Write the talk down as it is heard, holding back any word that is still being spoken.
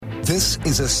This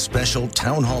is a special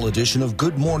town hall edition of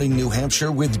Good Morning New Hampshire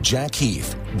with Jack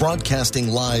Heath, broadcasting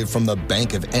live from the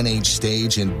Bank of NH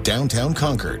stage in downtown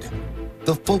Concord.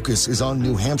 The focus is on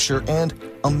New Hampshire and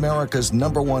America's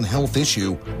 #1 health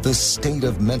issue, the state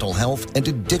of mental health and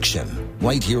addiction,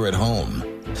 right here at home.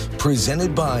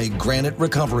 Presented by Granite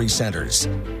Recovery Centers.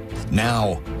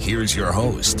 Now, here's your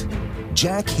host,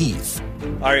 Jack Heath.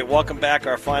 All right, welcome back.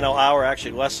 Our final hour,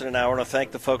 actually less than an hour. I want to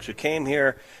thank the folks who came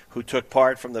here, who took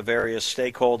part from the various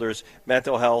stakeholders.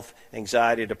 Mental health,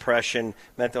 anxiety, depression,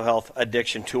 mental health,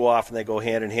 addiction, too often they go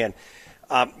hand in hand.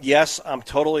 Yes, I'm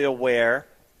totally aware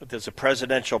that there's a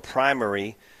presidential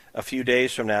primary a few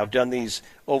days from now. I've done these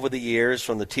over the years,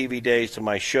 from the TV days to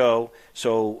my show.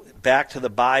 So back to the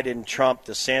Biden, Trump,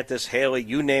 DeSantis, Haley,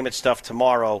 you name it stuff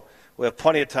tomorrow. We have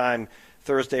plenty of time.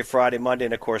 Thursday, Friday, Monday,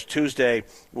 and, of course, Tuesday,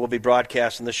 we'll be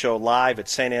broadcasting the show live at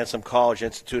St. Anselm College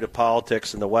Institute of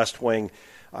Politics in the West Wing,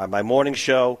 my morning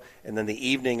show, and then the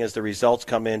evening as the results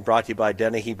come in, brought to you by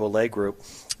Dennehy Boulay Group.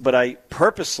 But I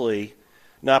purposely,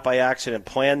 not by accident,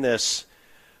 planned this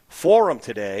forum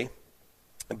today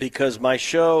because my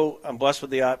show, I'm blessed with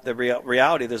the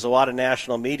reality, there's a lot of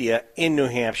national media in New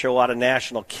Hampshire, a lot of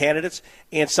national candidates,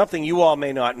 and something you all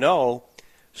may not know,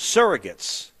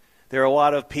 surrogates. There are a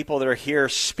lot of people that are here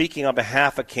speaking on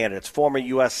behalf of candidates, former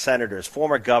U.S. senators,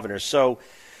 former governors. So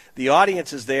the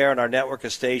audience is there in our network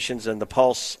of stations and the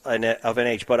pulse of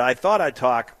NH. But I thought I'd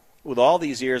talk with all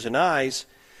these ears and eyes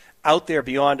out there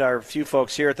beyond our few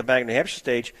folks here at the Bank of New Hampshire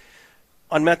stage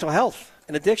on mental health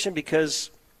and addiction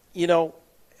because, you know,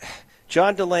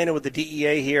 John Delano with the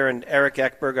DEA here and Eric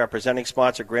Eckberg, our presenting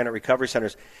sponsor, Granite Recovery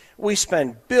Centers, we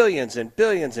spend billions and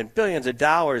billions and billions of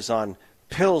dollars on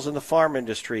pills in the farm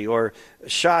industry or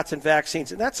shots and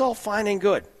vaccines, and that's all fine and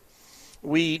good.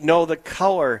 We know the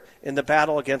color in the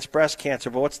battle against breast cancer,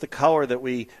 but what's the color that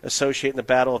we associate in the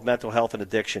battle of mental health and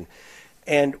addiction?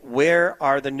 And where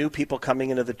are the new people coming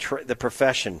into the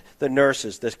profession, the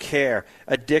nurses, the care,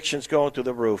 addictions going through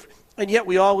the roof? And yet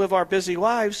we all live our busy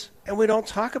lives, and we don't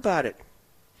talk about it.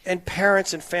 And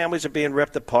parents and families are being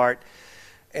ripped apart.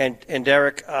 And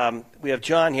Eric, we have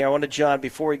John here. I wanted John,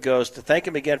 before he goes, to thank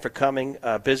him again for coming.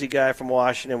 A busy guy from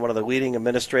Washington, one of the leading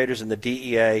administrators in the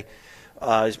DEA.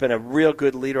 He's been a real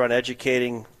good leader on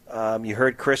educating. You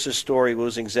heard Chris's story,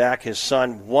 losing Zach, his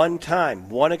son, one time,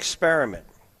 one experiment.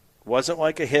 Wasn't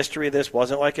like a history of this,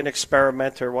 wasn't like an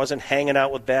experimenter, wasn't hanging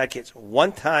out with bad kids.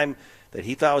 One time that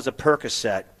he thought was a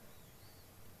Percocet,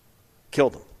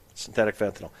 killed him, synthetic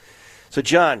fentanyl. So,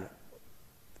 John,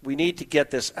 we need to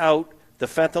get this out. The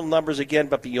fentanyl numbers again,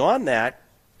 but beyond that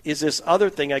is this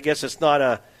other thing. I guess it's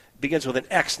not begins with an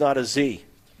X, not a Z.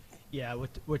 Yeah,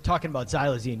 we're talking about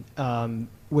xylazine,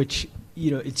 which, you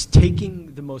know, it's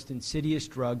taking the most insidious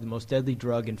drug, the most deadly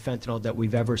drug in fentanyl that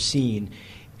we've ever seen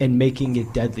and making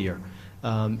it deadlier.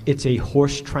 It's a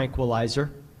horse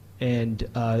tranquilizer, and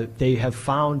they have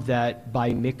found that by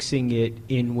mixing it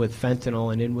in with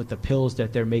fentanyl and in with the pills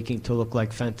that they're making to look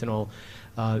like fentanyl,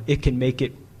 it can make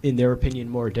it, in their opinion,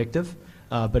 more addictive.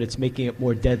 But it's making it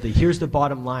more deadly. Here's the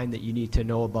bottom line that you need to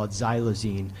know about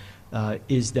xylazine,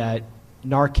 is that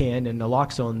Narcan and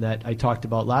naloxone that I talked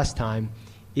about last time,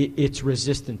 it's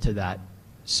resistant to that.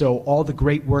 So all the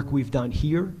great work we've done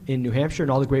here in New Hampshire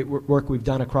and all the great work we've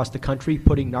done across the country,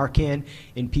 putting Narcan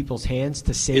in people's hands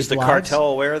to save lives. Is the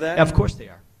cartel aware of that? Of course they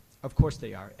are. Of course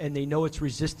they are. And they know it's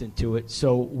resistant to it,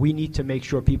 so we need to make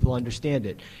sure people understand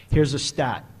it. Here's a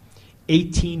stat.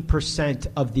 18%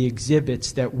 of the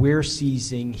exhibits that we're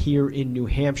seizing here in New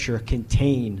Hampshire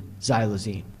contain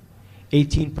xylazine.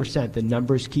 18%. The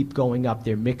numbers keep going up.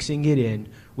 They're mixing it in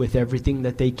with everything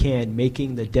that they can,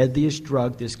 making the deadliest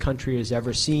drug this country has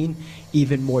ever seen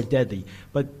even more deadly.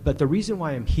 But the reason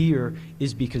why I'm here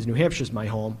is because New Hampshire's my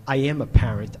home. I am a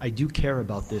parent. I do care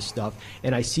about this stuff,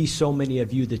 and I see so many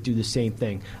of you that do the same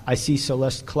thing. I see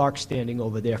Celeste Clark standing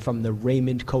over there from the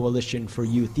Raymond Coalition for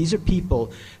Youth. These are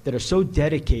people that are so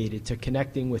dedicated to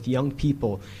connecting with young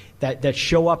people that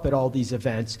show up at all these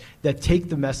events, that take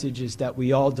the messages that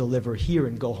we all deliver here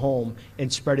and go home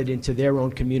and spread it into their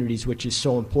own communities, which is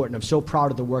so important. I'm so proud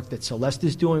of the work that Celeste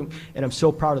is doing, and I'm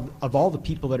so proud of all the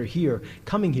people that are here,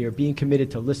 coming here, being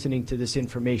committed to listening to this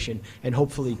information and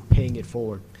hopefully paying it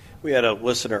forward. We had a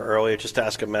listener earlier just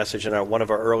ask a message in one of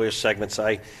our earlier segments.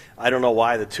 I don't know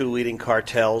why the two leading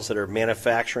cartels that are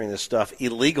manufacturing this stuff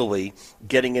illegally,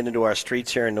 getting into our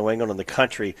streets here in New England and the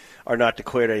country, are not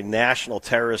declared a national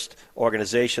terrorist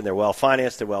organization. They're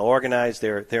well-financed. They're well-organized.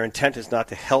 Their intent is not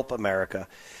to help America.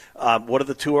 What are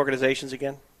the two organizations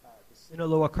again? The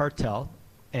Sinaloa Cartel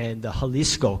and the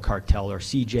Jalisco cartel, or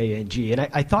CJNG. And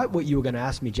I thought what you were going to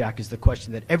ask me, Jack, is the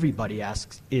question that everybody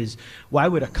asks is, why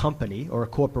would a company or a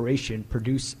corporation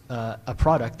produce a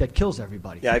product that kills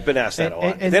everybody? Yeah, I've been asked that a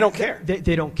lot. And they don't care.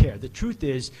 They don't care. The truth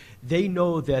is, they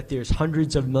know that there's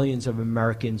hundreds of millions of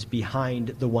Americans behind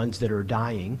the ones that are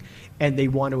dying, and they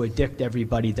want to addict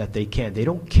everybody that they can. They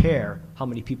don't care how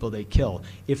many people they kill.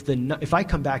 If I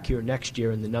come back here next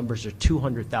year and the numbers are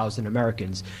 200,000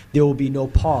 Americans, there will be no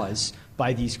pause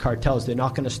by these cartels. They're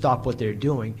not going to stop what they're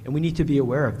doing, and we need to be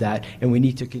aware of that, and we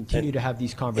need to continue to have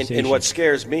these conversations. And what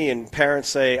scares me, and parents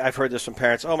say, I've heard this from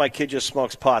parents, oh, my kid just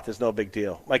smokes pot, there's no big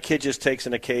deal. My kid just takes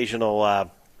an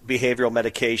occasional behavioral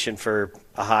medication for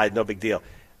a high, no big deal.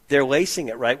 They're lacing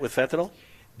it, right, with fentanyl?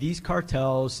 These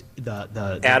cartels, the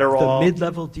Adderall, the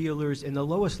mid-level dealers and the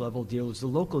lowest-level dealers, the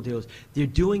local dealers, they're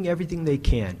doing everything they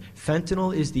can.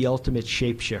 Fentanyl is the ultimate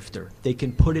shapeshifter. They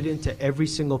can put it into every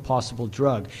single possible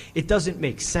drug. It doesn't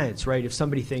make sense, right? If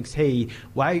somebody thinks, hey,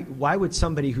 why would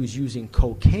somebody who's using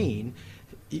cocaine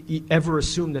ever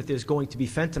assume that there's going to be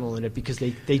fentanyl in it? Because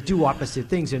they do opposite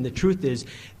things. And the truth is,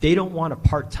 they don't want a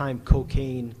part-time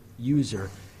cocaine user.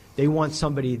 They want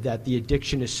somebody that the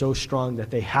addiction is so strong that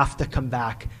they have to come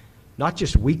back, not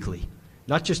just weekly,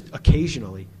 not just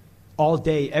occasionally, all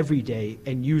day, every day,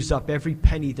 and use up every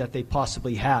penny that they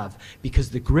possibly have,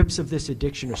 because the grips of this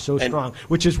addiction are so strong,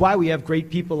 which is why we have great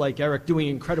people like Eric doing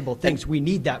incredible things. We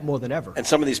need that more than ever. And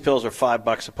some of these pills are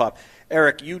 $5 a pop.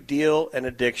 Eric, you deal in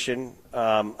addiction.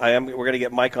 We're going to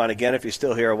get Mike on again if he's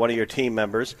still here, one of your team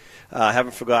members.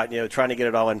 Haven't forgotten, trying to get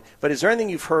it all in. But is there anything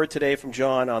you've heard today from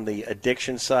John on the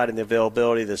addiction side and the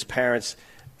availability of this parents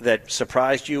that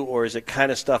surprised you, or is it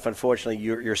kind of stuff, unfortunately,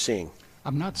 you're seeing?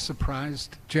 I'm not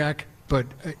surprised, Jack, but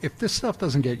if this stuff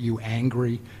doesn't get you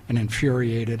angry and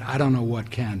infuriated, I don't know what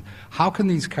can. How can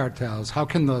these cartels, how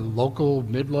can the local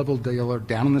mid-level dealer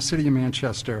down in the city of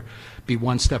Manchester be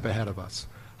one step ahead of us?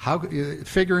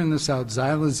 Figuring this out,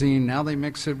 xylazine, now they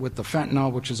mix it with the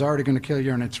fentanyl, which is already going to kill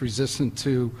you, and it's resistant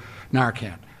to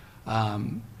Narcan.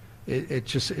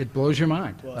 It blows your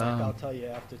mind. Well, I'll tell you,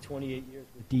 after 28 years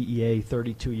with DEA,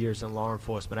 32 years in law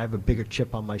enforcement, I have a bigger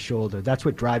chip on my shoulder. That's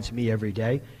what drives me every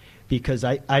day, because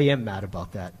I am mad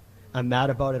about that. I'm mad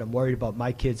about it. I'm worried about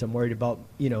my kids. I'm worried about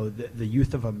the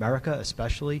youth of America,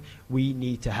 especially. We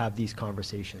need to have these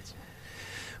conversations.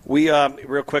 We,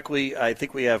 real quickly, I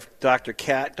think we have Dr.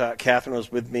 Catherine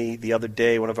was with me the other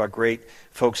day, one of our great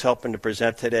folks helping to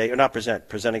present today, or not present,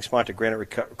 presenting sponsor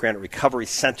Granite Recovery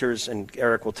Centers, and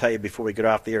Eric will tell you before we get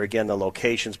off the air again the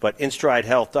locations, but In Stride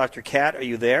Health. Dr. Cat, are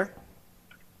you there?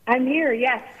 I'm here,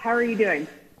 yes. How are you doing?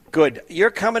 Good.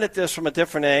 You're coming at this from a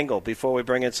different angle before we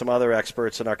bring in some other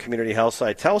experts in our community health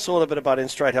side. Tell us a little bit about In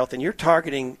Stride Health, and you're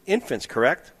targeting infants,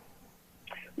 correct?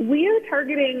 We are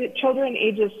targeting children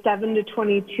ages 7 to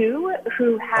 22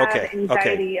 who have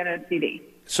anxiety and OCD.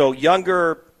 So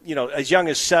younger, as young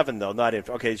as 7, though, not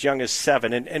infant. Okay, as young as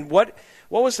 7. And what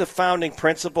was the founding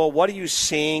principle? What are you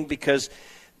seeing? Because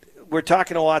we're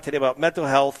talking a lot today about mental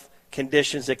health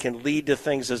conditions that can lead to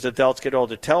things as adults get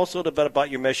older. Tell us a little bit about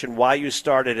your mission, why you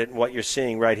started it, and what you're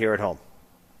seeing right here at home.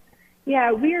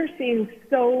 Yeah, we are seeing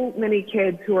so many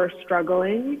kids who are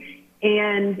struggling.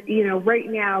 And, right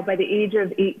now, by the age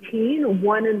of 18,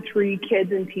 1 in 3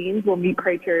 kids and teens will meet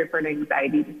criteria for an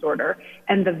anxiety disorder.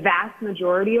 And the vast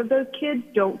majority of those kids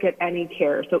don't get any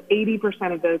care. So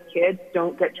 80% of those kids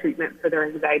don't get treatment for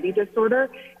their anxiety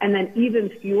disorder. And then even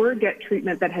fewer get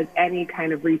treatment that has any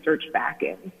kind of research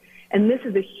backing. And this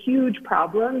is a huge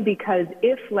problem because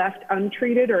if left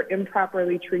untreated or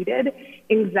improperly treated,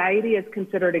 anxiety is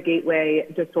considered a gateway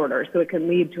disorder. So it can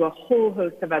lead to a whole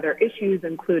host of other issues,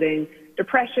 including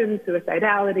depression,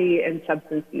 suicidality, and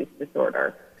substance use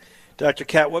disorder. Dr.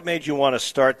 Cat, what made you want to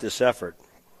start this effort?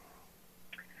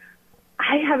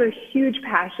 I have a huge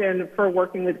passion for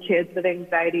working with kids with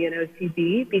anxiety and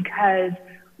OCD because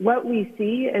what we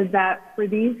see is that for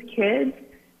these kids,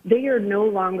 they are no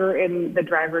longer in the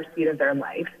driver's seat of their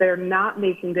life. They're not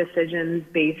making decisions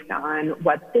based on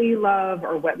what they love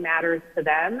or what matters to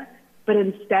them, but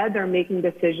instead they're making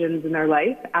decisions in their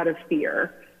life out of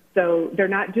fear. So they're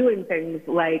not doing things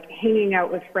like hanging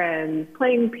out with friends,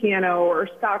 playing piano or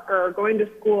soccer, or going to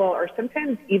school, or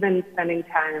sometimes even spending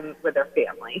time with their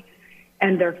family.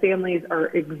 And their families are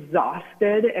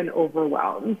exhausted and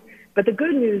overwhelmed. But the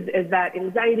good news is that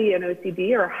anxiety and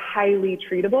OCD are highly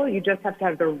treatable. You just have to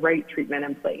have the right treatment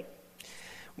in place.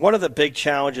 One of the big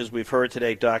challenges we've heard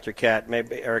today, Dr. Cat,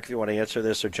 maybe Eric, if you want to answer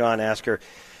this, or John, ask her,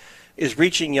 is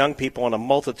reaching young people on a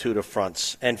multitude of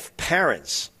fronts. And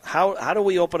parents, how do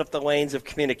we open up the lanes of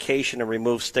communication and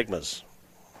remove stigmas?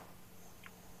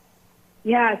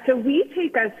 Yeah, so we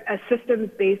take a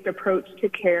systems-based approach to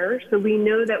care. So we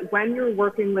know that when you're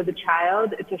working with a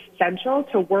child, it's essential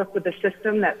to work with the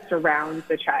system that surrounds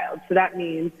the child. So that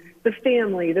means the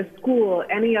family, the school,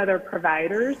 any other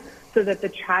providers, so that the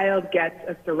child gets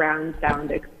a surround sound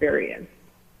experience.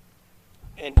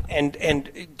 And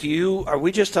are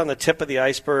we just on the tip of the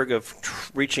iceberg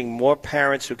of reaching more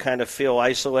parents who kind of feel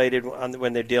isolated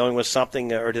when they're dealing with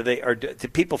something, or do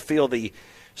people feel the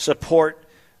support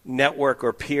network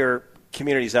or peer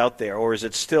communities out there, or is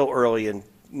it still early in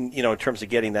terms of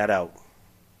getting that out?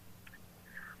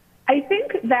 I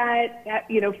think that,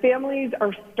 families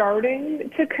are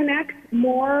starting to connect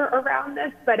more around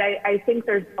this, but I think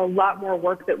there's a lot more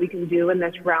work that we can do in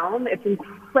this realm. It's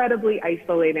incredibly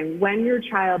isolating. When your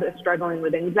child is struggling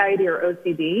with anxiety or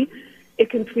OCD, it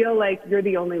can feel like you're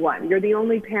the only one. You're the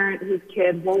only parent whose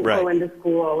kid won't go into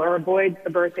school or avoids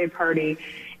the birthday party.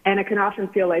 And it can often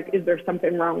feel like, is there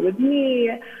something wrong with me?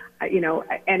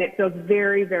 And it feels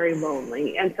very, very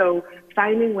lonely. And so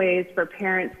finding ways for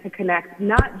parents to connect,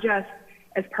 not just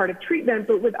as part of treatment,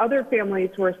 but with other families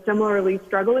who are similarly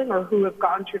struggling or who have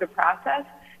gone through the process,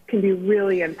 can be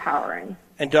really empowering.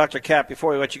 And Dr. Kapp,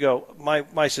 before we let you go,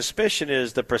 my suspicion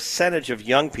is the percentage of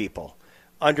young people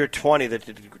under 20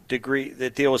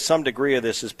 that deal with some degree of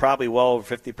this is probably well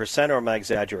over 50%, or am I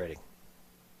exaggerating?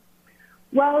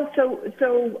 Well,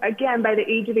 so again, by the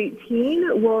age of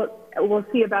 18, we'll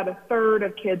see about a third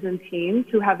of kids and teens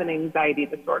who have an anxiety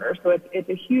disorder. So it's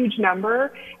a huge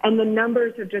number, and the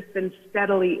numbers have just been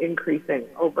steadily increasing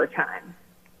over time.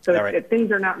 So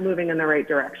things are not moving in the right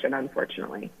direction,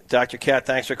 unfortunately. Dr. Kapp,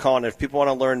 thanks for calling. If people want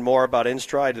to learn more about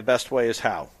InStride, the best way is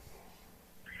how?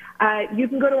 You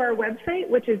can go to our website,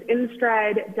 which is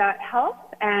instride.health,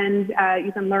 and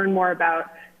you can learn more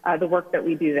about the work that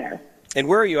we do there. And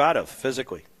where are you out of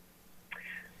physically?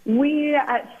 We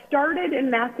started in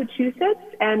Massachusetts,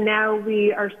 and now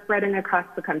we are spreading across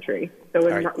the country. So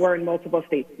we're in multiple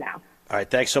states now. All right,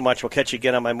 thanks so much. We'll catch you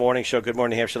again on my morning show. Good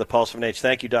morning, New Hampshire, the Pulse of NH.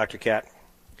 Thank you, Dr. Kapp.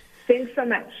 Thanks so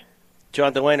much.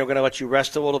 John Delane, we're going to let you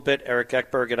rest a little bit. Eric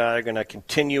Eckberg and I are going to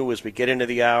continue as we get into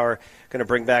the hour. Going to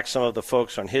bring back some of the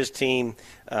folks on his team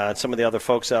and some of the other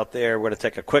folks out there. We're going to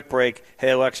take a quick break.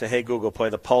 Hey, Alexa, hey, Google, play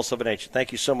the Pulse of NH.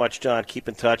 Thank you so much, John. Keep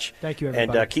in touch. Thank you,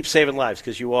 everybody. And keep saving lives,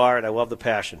 because you are, and I love the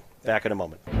passion. Back in a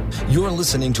moment. You're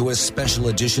listening to a special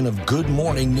edition of Good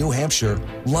Morning New Hampshire,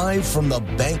 live from the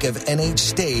Bank of NH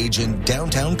stage in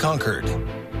downtown Concord.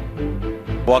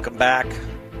 Welcome back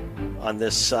on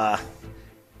this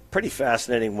pretty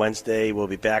fascinating Wednesday. We'll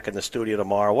be back in the studio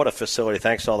tomorrow. What a facility.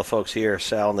 Thanks to all the folks here,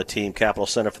 Sal and the team, Capital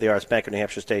Center for the Arts, Bank of New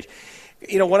Hampshire stage.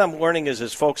 What I'm learning is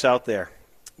there's folks out there.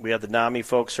 We had the NAMI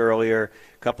folks earlier,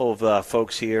 a couple of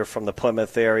folks here from the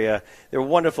Plymouth area. They're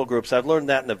wonderful groups. I've learned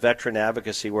that in the veteran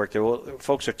advocacy work.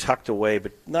 Folks are tucked away,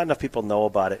 but not enough people know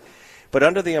about it. But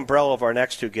under the umbrella of our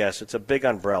next two guests, it's a big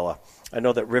umbrella. I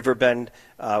know that Riverbend,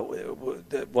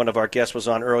 one of our guests was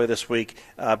on earlier this week,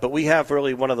 but we have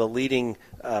really one of the leading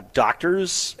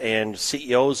doctors and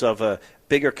CEOs of a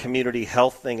bigger community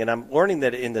health thing. And I'm learning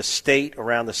that in the state,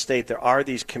 around the state, there are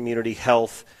these community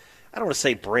health, I don't want to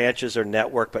say branches or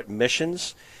network, but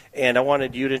missions. And I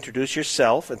wanted you to introduce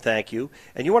yourself, and thank you.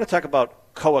 And you want to talk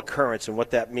about co-occurrence and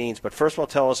what that means. But first of all,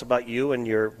 tell us about you and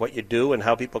what you do and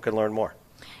how people can learn more.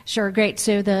 Sure, great.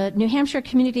 So the New Hampshire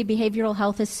Community Behavioral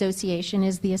Health Association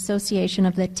is the association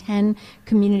of the 10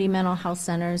 community mental health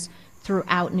centers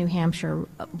throughout New Hampshire.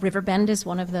 Riverbend is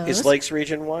one of those. Is Lakes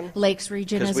Region one? Lakes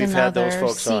Region is we've another. Had those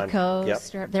folks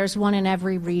Seacoast. Yep. There's one in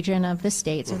every region of the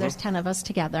state, so there's 10 of us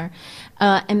together.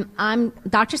 And I'm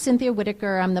Dr. Cynthia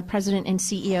Whitaker. I'm the president and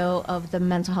CEO of the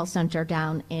Mental Health Center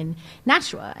down in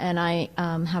Nashua, and I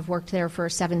have worked there for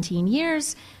 17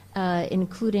 years.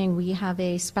 Including we have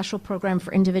a special program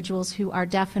for individuals who are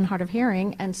deaf and hard of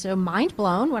hearing, and so mind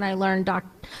blown when I learned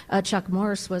Chuck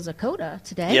Morris was a CODA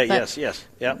today. Yeah, yes.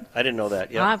 Yeah, I didn't know that.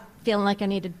 Yeah. I'm feeling like I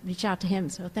need to reach out to him,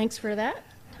 so thanks for that.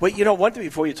 Well, one thing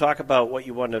before you talk about what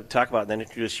you want to talk about and then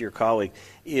introduce your colleague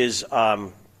is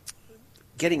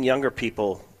getting younger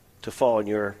people to follow in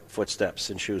your footsteps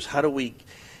and shoes. How do we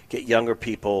get younger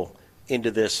people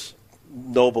into this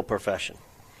noble profession?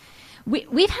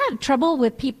 We've had trouble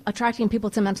with attracting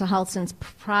people to mental health since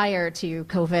prior to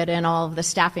COVID and all of the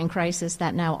staffing crisis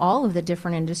that now all of the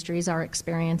different industries are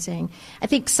experiencing. I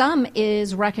think some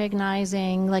is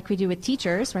recognizing, like we do with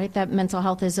teachers, right, that mental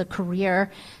health is a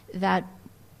career that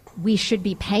we should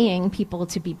be paying people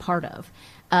to be part of.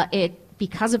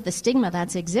 Because of the stigma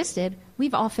that's existed,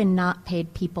 we've often not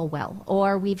paid people well,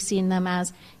 or we've seen them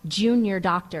as junior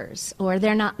doctors, or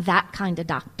they're not that kind of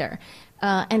doctor.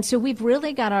 And so we've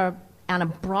really got to, on a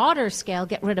broader scale,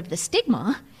 get rid of the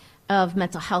stigma of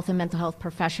mental health and mental health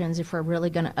professions if we're really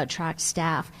going to attract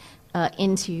staff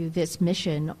into this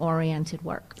mission-oriented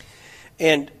work.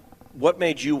 And what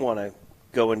made you want to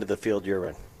go into the field you're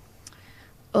in?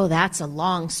 Oh, that's a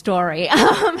long story.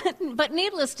 But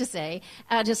needless to say,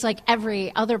 just like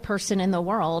every other person in the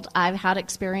world, I've had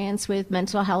experience with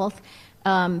mental health,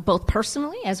 both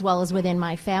personally as well as within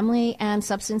my family, and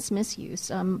substance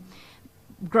misuse.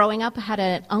 Growing up, I had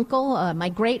an uncle, my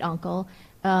great uncle,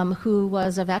 who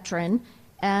was a veteran,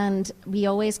 and we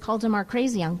always called him our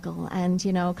crazy uncle. And,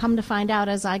 come to find out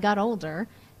as I got older,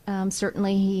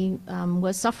 certainly he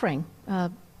was suffering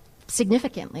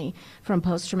significantly from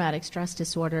post-traumatic stress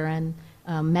disorder and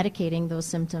medicating those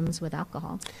symptoms with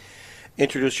alcohol.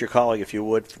 Introduce your colleague, if you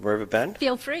would, from Riverbend.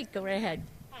 Feel free. Go right ahead.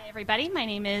 Hi, everybody. My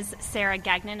name is Sarah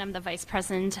Gagnon. I'm the Vice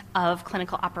President of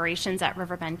Clinical Operations at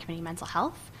Riverbend Community Mental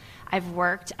Health. I've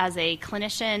worked as a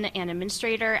clinician and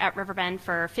administrator at Riverbend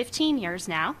for 15 years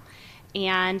now.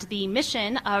 And the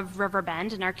mission of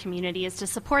Riverbend and our community is to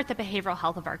support the behavioral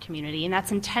health of our community. And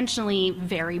that's intentionally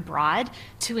very broad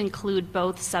to include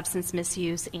both substance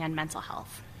misuse and mental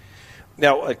health.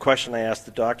 Now, a question I asked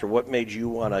the doctor, what made you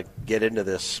want to get into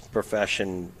this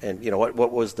profession? And,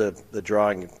 what was the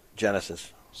drawing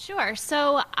genesis? Sure.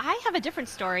 So I have a different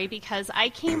story because I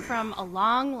came from a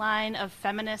long line of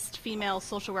feminist female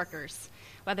social workers.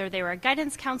 Whether they were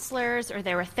guidance counselors or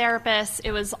they were therapists,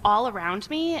 it was all around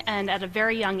me. And at a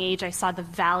very young age, I saw the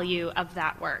value of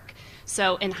that work.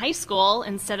 So in high school,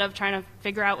 instead of trying to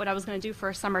figure out what I was going to do for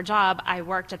a summer job, I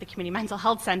worked at the Community Mental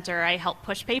Health Center. I helped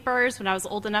push papers. When I was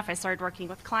old enough, I started working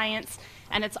with clients.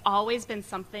 And it's always been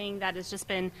something that has just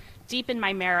been deep in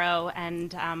my marrow,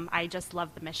 and I just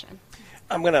love the mission.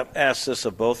 I'm going to ask this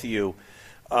of both of you.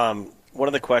 One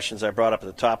of the questions I brought up at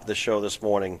the top of the show this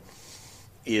morning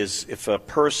is if a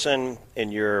person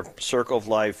in your circle of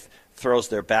life throws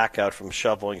their back out from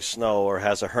shoveling snow or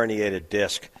has a herniated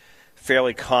disc,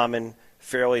 fairly common,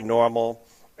 fairly normal.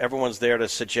 Everyone's there to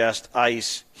suggest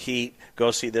ice, heat, go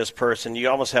see this person. You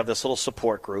almost have this little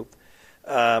support group.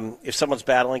 If someone's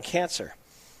battling cancer,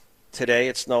 today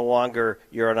it's no longer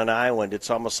you're on an island. It's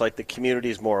almost like the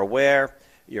community is more aware,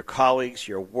 your colleagues,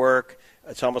 your work.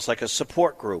 It's almost like a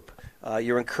support group.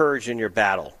 You're encouraged in your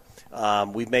battle.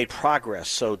 We've made progress,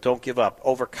 so don't give up.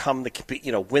 Overcome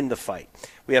win the fight.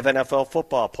 We have NFL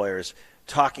football players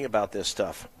talking about this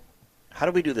stuff. How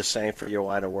do we do the same for your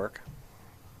line of work?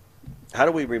 How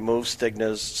do we remove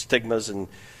stigmas and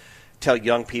tell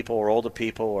young people or older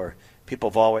people or people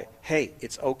of all, hey,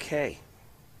 it's okay.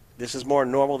 This is more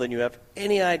normal than you have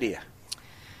any idea.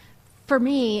 For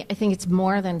me, I think it's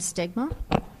more than stigma,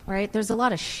 right? There's a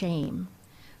lot of shame.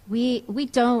 We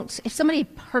don't, if somebody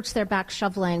hurts their back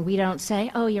shoveling, we don't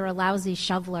say, oh, you're a lousy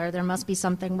shoveler, there must be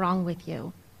something wrong with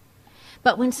you.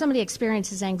 But when somebody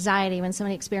experiences anxiety, when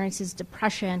somebody experiences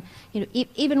depression,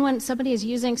 even when somebody is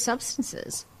using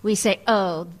substances, we say,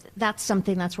 oh, that's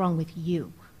something that's wrong with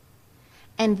you.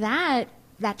 And that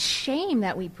shame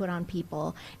that we put on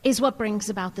people is what brings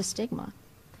about the stigma.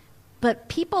 But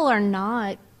people are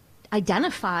not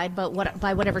identified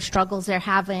by whatever struggles they're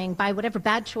having, by whatever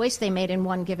bad choice they made in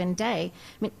one given day.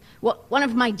 I mean, one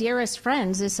of my dearest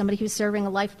friends is somebody who's serving a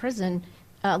life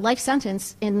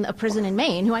sentence in a prison in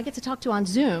Maine, who I get to talk to on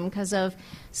Zoom because of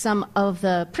some of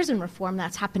the prison reform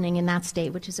that's happening in that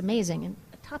state, which is amazing, and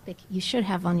a topic you should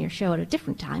have on your show at a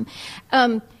different time.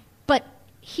 But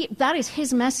that is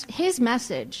his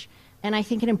message. And I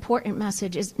think an important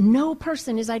message is no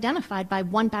person is identified by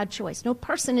one bad choice. No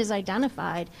person is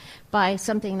identified by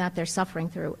something that they're suffering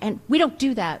through. And we don't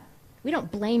do that. We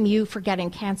don't blame you for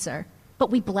getting cancer, but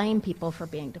we blame people for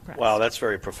being depressed. Wow, that's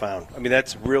very profound. I mean,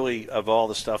 that's really, of all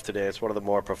the stuff today, it's one of the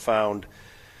more profound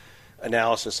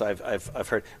analysis I've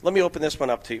heard. Let me open this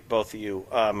one up to both of you.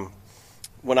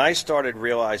 When I started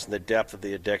realizing the depth of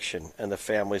the addiction and the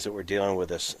families that were dealing with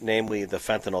this, namely the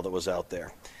fentanyl that was out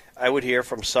there, I would hear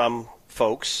from some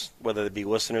folks, whether they be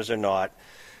listeners or not,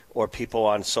 or people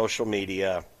on social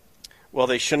media, well,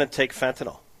 they shouldn't take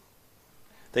fentanyl.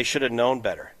 They should have known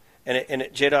better. And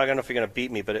J-Dog, I don't know if you're going to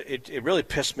beat me, but it really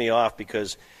pissed me off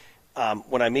because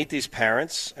when I meet these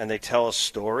parents and they tell a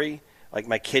story, like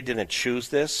my kid didn't choose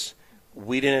this,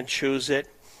 we didn't choose it,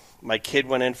 my kid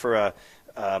went in for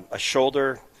a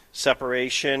shoulder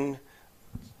separation,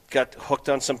 got hooked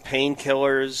on some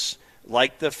painkillers,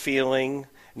 liked the feeling.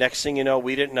 Next thing you know,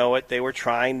 we didn't know it. They were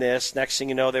trying this. Next thing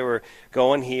you know, they were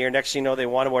going here. Next thing you know, they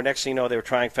wanted more. Next thing you know, they were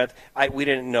trying fentanyl. We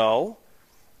didn't know.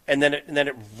 And then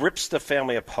it rips the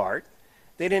family apart.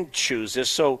 They didn't choose this.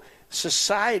 So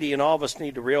society and all of us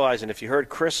need to realize, and if you heard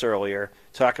Chris earlier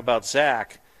talk about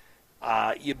Zach,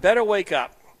 you better wake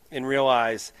up and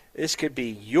realize this could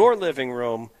be your living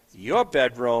room your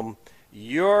bedroom,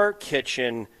 your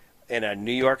kitchen, and a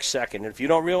New York second. And if you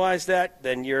don't realize that,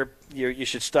 then you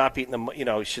should stop eating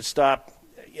you should stop.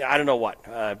 I don't know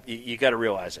what. You got to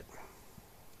realize it.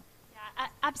 Yeah,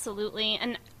 absolutely.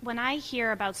 And when I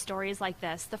hear about stories like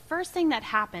this, the first thing that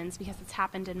happens, because it's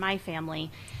happened in my family,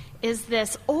 is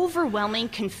this overwhelming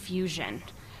confusion.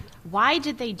 Why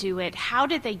did they do it? How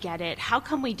did they get it? How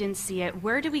come we didn't see it?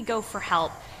 Where do we go for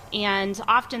help? And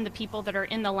often the people that are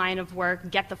in the line of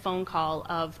work get the phone call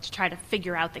to try to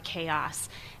figure out the chaos.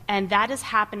 And that is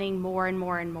happening more and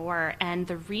more and more. And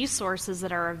the resources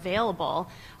that are available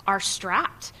are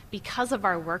strapped because of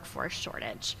our workforce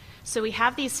shortage. So we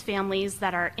have these families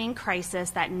that are in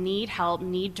crisis, that need help,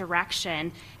 need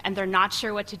direction, and they're not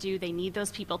sure what to do. They need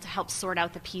those people to help sort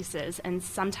out the pieces. And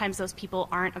sometimes those people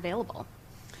aren't available.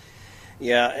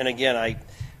 Yeah, and again,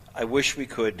 I wish we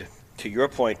could, to your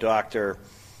point, Doctor,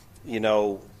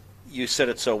 you said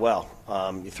it so well.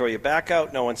 You throw your back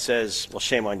out, no one says, well,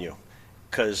 shame on you,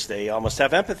 because they almost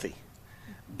have empathy.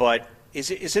 But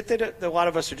is it that a lot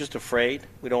of us are just afraid?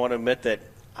 We don't want to admit that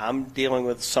I'm dealing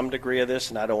with some degree of this,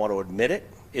 and I don't want to admit it?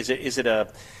 Is it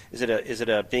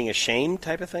a being ashamed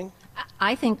type of thing?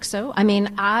 I think so. I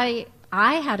mean, I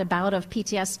had a bout of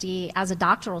PTSD as a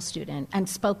doctoral student and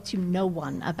spoke to no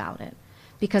one about it.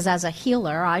 Because as a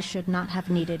healer, I should not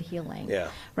have needed healing,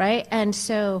 right? And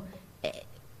so,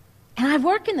 and I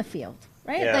work in the field,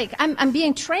 right? Yeah. Like I'm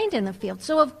being trained in the field.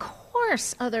 So of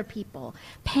course other people,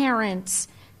 parents,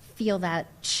 feel that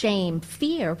shame,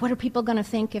 fear. What are people going to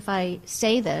think if I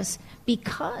say this?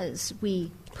 Because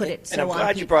we put it so on. And I'm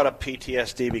glad you brought up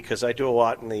PTSD, because I do a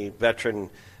lot in the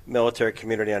veteran military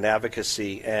community on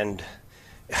advocacy, and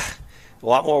a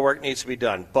lot more work needs to be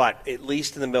done, but at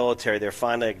least in the military, they're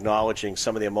finally acknowledging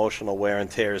some of the emotional wear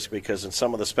and tears, because in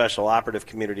some of the special operative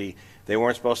community, they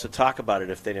weren't supposed to talk about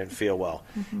it if they didn't feel well,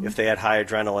 if they had high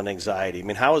adrenaline anxiety. I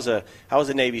mean, how is a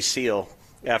Navy SEAL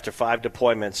after 5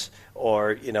 deployments,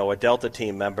 or a Delta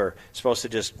team member, supposed to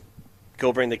just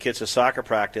go bring the kids to soccer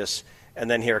practice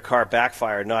and then hear a car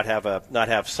backfire and not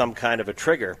have some kind of a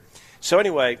trigger? So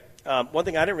anyway, one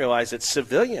thing I didn't realize, that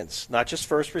civilians, not just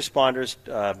first responders,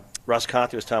 Russ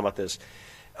Conti was talking about this.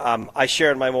 I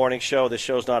share in my morning show. This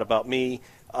show's not about me,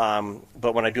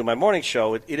 but when I do my morning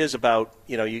show, it is about,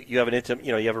 you have an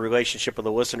you have a relationship with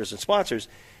the listeners and sponsors.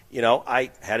 I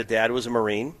had a dad who was a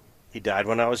Marine. He died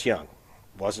when I was young.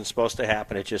 Wasn't supposed to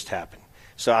happen. It just happened.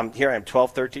 So I'm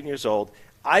 12, 13 years old.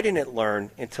 I didn't learn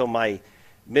until my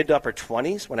mid to upper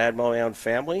 20s, when I had my own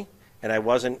family. And I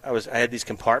had these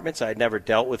compartments. I had never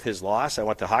dealt with his loss. I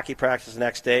went to hockey practice the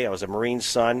next day. I was a Marine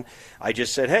son. I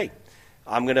just said, hey,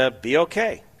 I'm going to be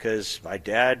okay, because my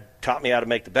dad taught me how to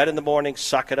make the bed in the morning,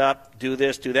 suck it up, do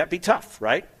this, do that, be tough,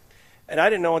 right? And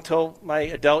I didn't know until my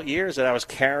adult years that I was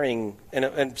carrying,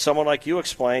 and someone like you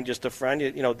explained, just a friend,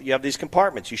 you have these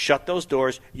compartments. You shut those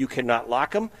doors. You cannot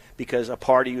lock them, because a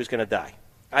part of you is going to die.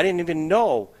 I didn't even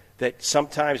know that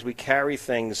sometimes we carry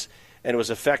things, and it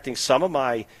was affecting some of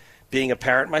my being a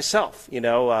parent myself. Who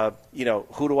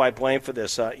do I blame for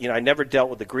this? I never dealt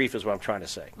with the grief, is what I'm trying to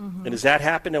say. And does that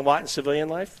happen a lot in civilian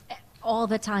life? All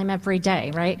the time, every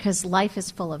day, right? Because life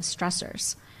is full of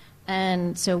stressors.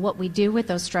 And so what we do with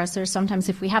those stressors, sometimes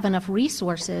if we have enough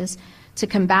resources to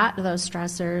combat those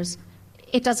stressors,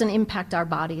 it doesn't impact our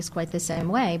bodies quite the same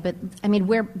way. But, I mean,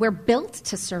 we're built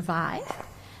to survive.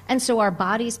 And so our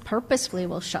bodies purposefully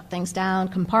will shut things down,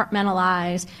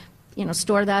 compartmentalize,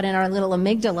 store that in our little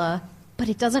amygdala, but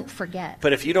it doesn't forget.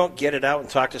 But if you don't get it out and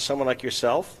talk to someone like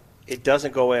yourself, it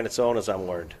doesn't go away on its own, as I'm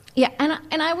learned. Yeah,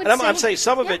 and I would I'm saying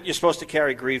some of it you're supposed to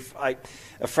carry grief.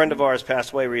 A friend of ours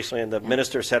passed away recently, and the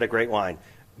minister said a great line: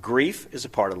 grief is a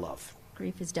part of love.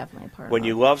 Grief is definitely a part of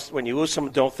love. When you lose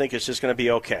someone, don't think it's just going to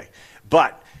be okay.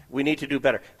 But we need to do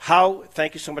better.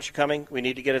 Thank you so much for coming. We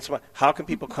need to get into how can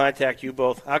people contact you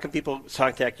both? How can people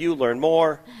contact you, learn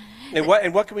more? And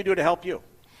what can we do to help you?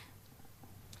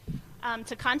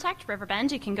 To contact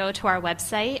Riverbend, you can go to our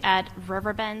website at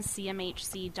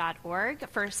riverbendcmhc.org.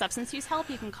 For substance use help,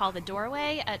 you can call the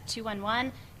doorway at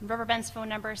 211, and Riverbend's phone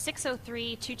number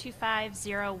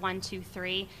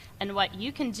 603-225-0123. And what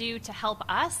you can do to help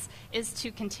us is to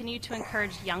continue to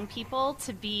encourage young people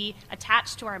to be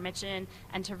attached to our mission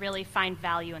and to really find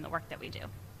value in the work that we do.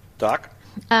 Doc?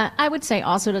 I would say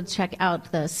also to check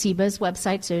out the CBA's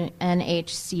website, so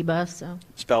NH-CBA. So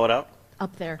spell it out.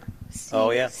 Up there.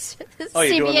 Oh, yeah.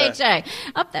 CBHA,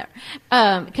 up there.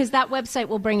 Because that website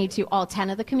will bring you to all 10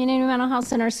 of the community mental health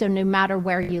centers, so no matter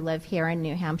where you live here in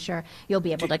New Hampshire, you'll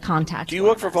be able to contact. Do you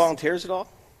look for volunteers at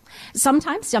all?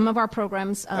 Sometimes. Some of our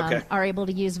programs are able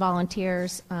to use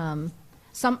volunteers.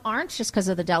 Some aren't, just because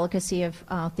of the delicacy of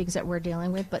things that we're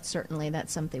dealing with, but certainly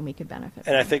that's something we could benefit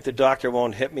from. And I think the doctor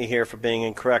won't hit me here for being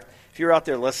incorrect. If you're out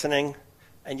there listening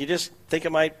and you just think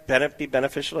it might be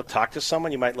beneficial to talk to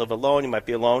someone, you might live alone, you might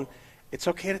be alone, it's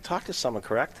okay to talk to someone,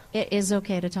 correct? It is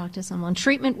okay to talk to someone.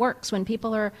 Treatment works. When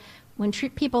people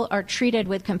are treated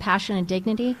with compassion and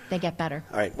dignity, they get better.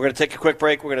 All right, we're going to take a quick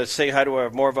break. We're going to say hi to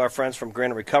more of our friends from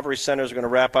Granite Recovery Centers. We're going to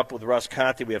wrap up with Russ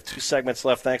Conti. We have 2 segments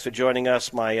left. Thanks for joining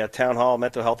us. My Town Hall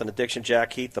Mental Health and Addiction,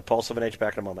 Jack Heath, the Pulse of NH.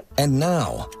 Back in a moment. And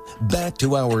now, back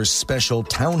to our special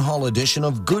Town Hall edition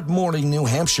of Good Morning New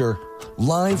Hampshire,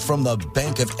 live from the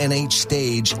Bank of NH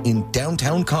stage in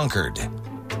downtown Concord.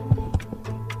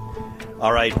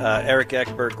 All right, Eric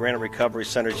Eckberg, Granite Recovery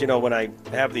Centers. You know, when I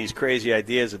have these crazy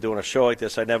ideas of doing a show like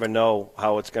this, I never know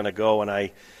how it's going to go, and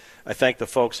I thank the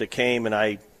folks that came, and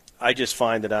I just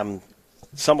find that I'm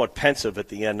somewhat pensive at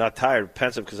the end, not tired,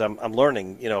 pensive, because I'm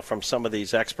learning, from some of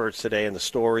these experts today and the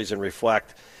stories and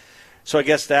reflect. So I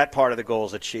guess that part of the goal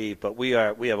is achieved, but we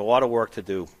have a lot of work to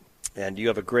do, and you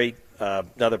have a great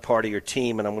another part of your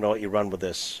team, and I'm going to let you run with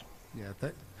this. Yeah,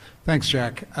 thanks,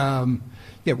 Jack.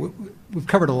 We've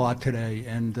covered a lot today,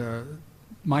 and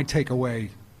my takeaway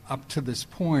up to this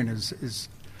point is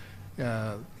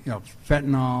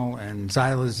fentanyl and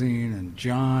xylazine and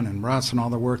John and Russ and all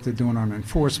the work they're doing on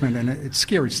enforcement, and it's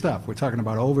scary stuff. We're talking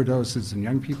about overdoses and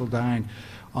young people dying,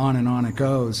 on it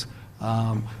goes.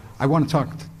 I want to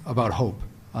talk about hope.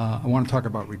 I want to talk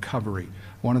about recovery.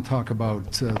 I want to talk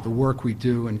about the work we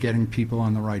do in getting people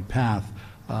on the right path.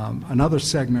 Another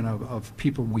segment of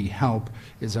people we help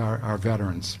is our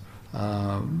veterans.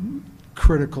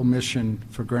 Critical mission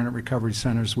for Granite Recovery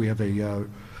Centers. We have a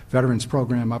veterans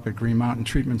program up at Green Mountain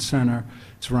Treatment Center.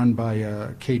 It's run by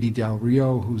Katie Del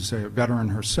Rio, who's a veteran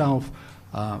herself.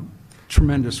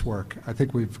 Tremendous work. I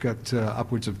think we've got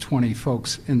upwards of 20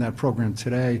 folks in that program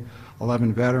today,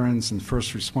 11 veterans and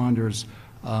first responders.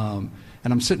 And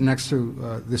I'm sitting next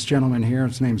to this gentleman here.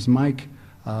 His name's Mike.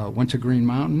 Went to Green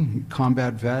Mountain,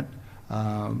 combat vet,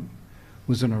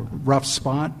 was in a rough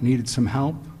spot, needed some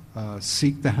help,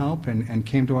 seek the help, and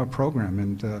came to our program.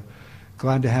 And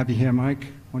glad to have you here, Mike.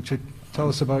 Why don't you tell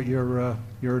us about your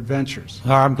adventures?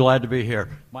 I'm glad to be here.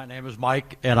 My name is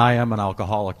Mike, and I am an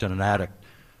alcoholic and an addict.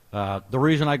 The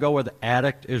reason I go with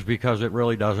addict is because it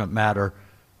really doesn't matter.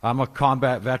 I'm a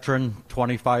combat veteran,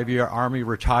 25-year Army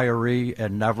retiree,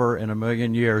 and never in a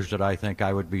million years did I think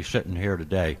I would be sitting here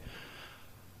today.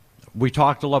 We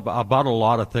talked about a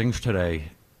lot of things today,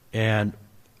 and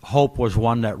hope was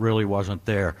one that really wasn't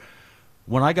there.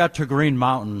 When I got to Green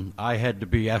Mountain, I had to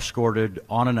be escorted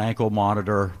on an ankle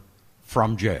monitor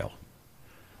from jail.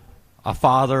 A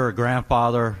father, a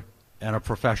grandfather, and a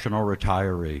professional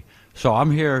retiree. So I'm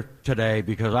here today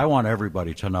because I want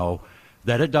everybody to know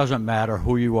that it doesn't matter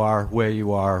who you are, where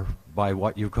you are, by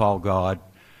what you call God.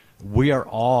 We are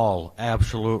all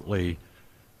absolutely...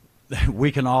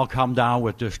 We can all come down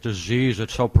with this disease.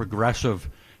 It's so progressive,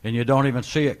 and you don't even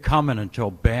see it coming until,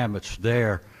 bam, it's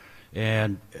there.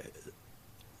 And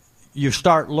you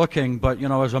start looking, but,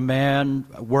 as a man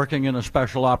working in a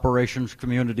special operations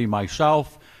community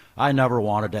myself, I never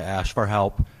wanted to ask for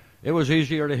help. It was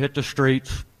easier to hit the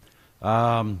streets,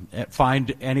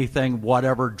 find anything,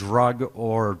 whatever drug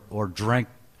or drink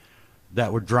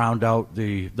that would drown out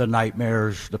the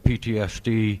nightmares, the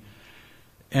PTSD.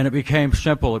 And it became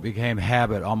simple. It became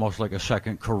habit, almost like a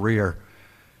second career.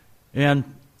 And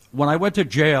when I went to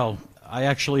jail, I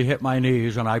actually hit my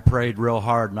knees and I prayed real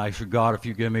hard. And I said, God, if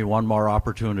you give me one more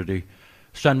opportunity,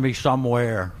 send me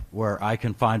somewhere where I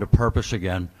can find a purpose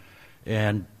again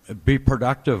and be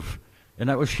productive. And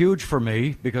that was huge for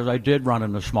me because I did run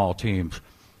into small teams.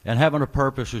 And having a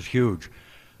purpose is huge.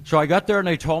 So I got there and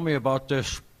they told me about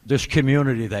this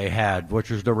community they had, which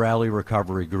is the Rally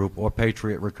Recovery Group or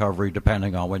Patriot Recovery,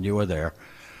 depending on when you were there,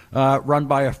 run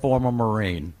by a former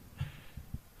Marine.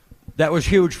 That was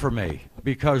huge for me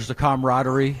because the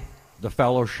camaraderie, the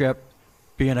fellowship,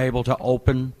 being able to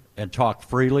open and talk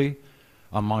freely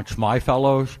amongst my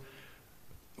fellows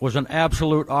was an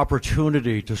absolute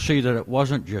opportunity to see that it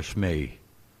wasn't just me.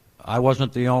 I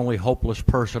wasn't the only hopeless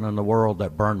person in the world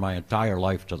that burned my entire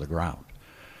life to the ground.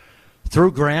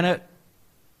 Through Granite,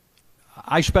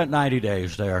 I spent 90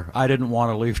 days there. I didn't want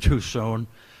to leave too soon.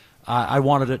 I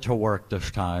wanted it to work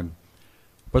this time.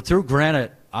 But through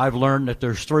Granite, I've learned that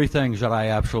there's 3 things that I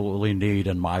absolutely need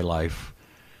in my life.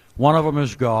 One of them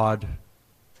is God.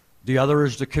 The other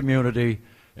is the community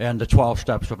and the 12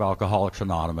 steps of Alcoholics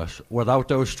Anonymous. Without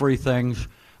those 3 things,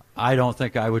 I don't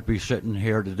think I would be sitting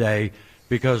here today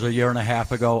because a year and a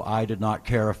half ago, I did not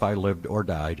care if I lived or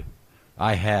died.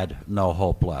 I had no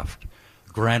hope left.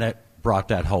 Granite brought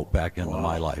that hope back into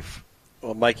my life.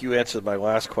 Well, Mike, you answered my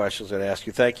last questions. I'd ask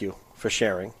you. Thank you for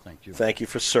sharing. Thank you. Thank you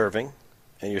for serving.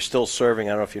 And you're still serving.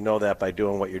 I don't know if you know that by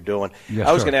doing what you're doing. Yes,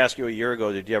 I was sir. going to ask you a year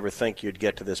ago, did you ever think you'd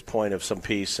get to this point of some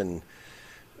peace and,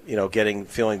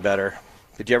 feeling better?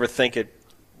 Did you ever think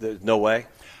there's no way?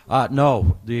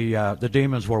 No, the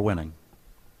Demons were winning.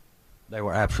 They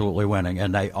were absolutely winning,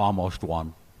 and they almost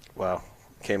won. Wow.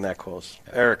 Came that close.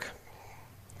 Eric,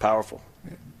 powerful.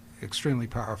 Extremely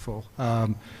powerful.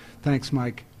 Thanks,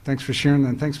 Mike. Thanks for sharing,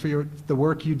 and thanks for the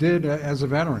work you did as a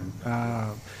veteran.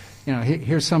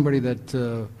 Here's somebody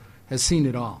that has seen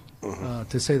it all,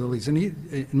 to say the least.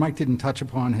 And Mike didn't touch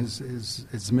upon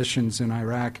his missions in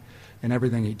Iraq and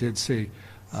everything he did see,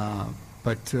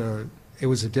 but it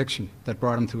was addiction that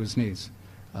brought him to his knees,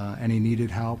 and he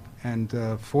needed help.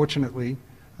 And fortunately,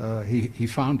 he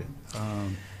found it.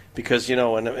 Because,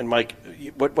 and Mike,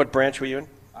 what branch were you in?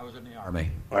 I was in the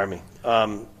Army. Army.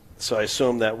 So I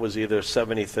assume that was either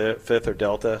 75th or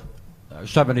Delta?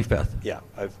 75th. Yeah,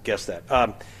 I've guessed that.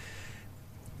 One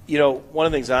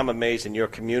of the things I'm amazed in your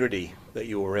community that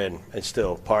you were in and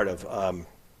still part of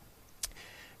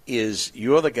is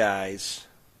you're the guys,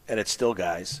 and it's still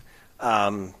guys,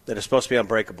 that are supposed to be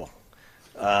unbreakable.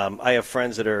 I have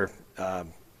friends that are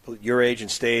your age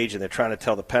and stage, and they're trying to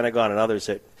tell the Pentagon and others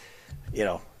that,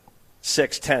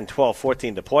 6, 10, 12,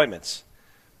 14 deployments.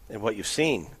 And what you've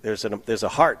seen, there's a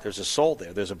heart, there's a soul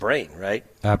there, there's a brain, right?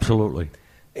 Absolutely.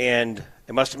 And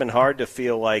it must have been hard to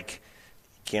feel like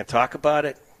you can't talk about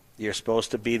it. You're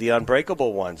supposed to be the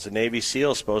unbreakable ones. The Navy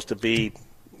SEAL's supposed to be,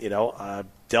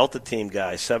 Delta team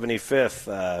guy,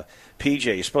 75th, PJ.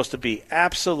 You're supposed to be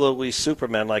absolutely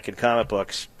Superman like in comic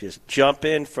books. Just jump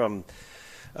in from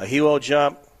a helo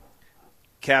jump,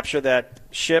 capture that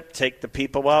ship, take the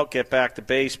people out, get back to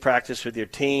base, practice with your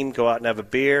team, go out and have a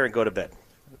beer, and go to bed.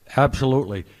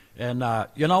 Absolutely. And,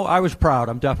 I was proud.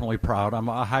 I'm definitely proud. I'm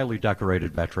a highly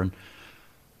decorated veteran.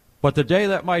 But the day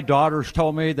that my daughters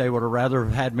told me they would have rather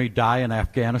had me die in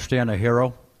Afghanistan a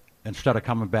hero instead of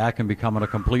coming back and becoming a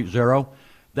complete zero,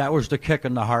 that was the kick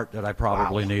in the heart that I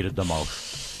probably needed the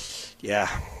most. Yeah,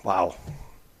 wow.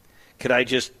 Could I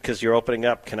just, because you're opening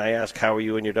up, can I ask how are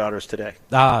you and your daughters today?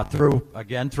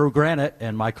 Through Granite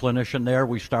and my clinician there,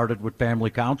 we started with family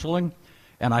counseling,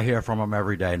 and I hear from them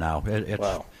every day now.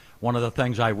 It's one of the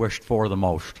things I wished for the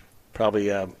most.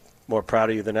 Probably more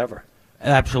proud of you than ever.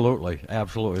 Absolutely.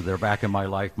 They're back in my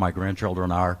life. My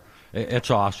grandchildren are. It's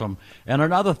awesome. And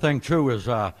another thing, too, is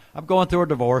I'm going through a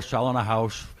divorce, selling a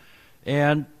house,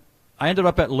 and I ended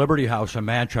up at Liberty House in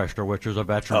Manchester, which is a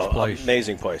veteran's place.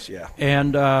 Amazing place, yeah.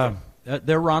 And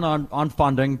they're run on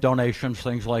funding, donations,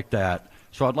 things like that.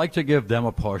 So I'd like to give them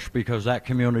a push because that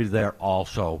community there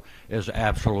also is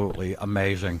absolutely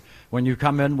amazing. When you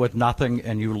come in with nothing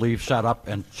and you leave set up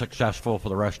and successful for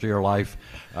the rest of your life,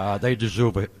 they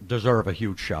deserve a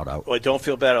huge shout-out. Well, don't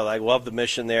feel bad. I love the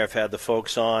mission there. I've had the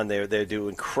folks on. They do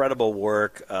incredible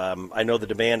work. I know the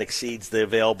demand exceeds the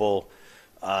available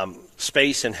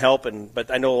space and help,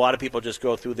 but I know a lot of people just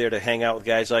go through there to hang out with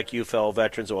guys like you, fellow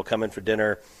veterans, that will come in for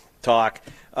dinner, talk.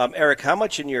 Eric, how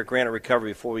much in your Granite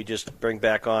recovery, before we just bring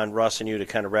back on Russ and you to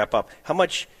kind of wrap up, how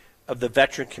much of the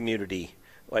veteran community,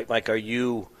 like Mike, are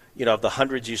you, of the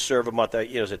hundreds you serve a month,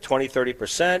 is it 20,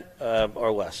 30%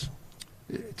 or less?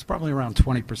 It's probably around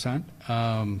 20%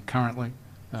 currently.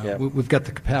 Yeah. We've got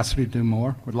the capacity to do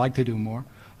more. We'd like to do more.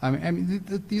 I mean,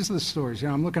 these are the stories.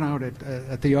 I'm looking out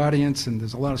at the audience, and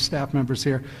there's a lot of staff members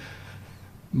here.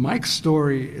 Mike's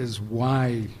story is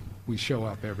why we show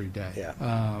up every day.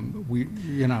 Yeah.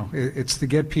 It's to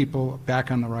get people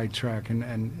back on the right track,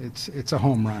 and it's a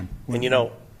home run.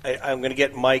 And I'm going to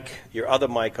get Mike, your other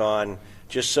Mike, on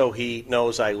just so he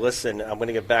knows I listen. I'm going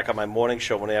to get back on my morning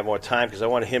show when I have more time because I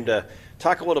want him to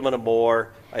talk a little bit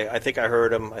more. I think I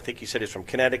heard him. I think he said he's from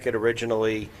Connecticut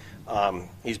originally.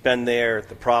 He's been there.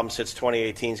 The problem since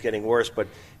 2018 is getting worse, but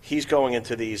he's going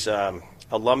into these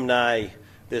alumni,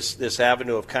 this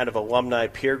avenue of kind of alumni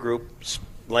peer group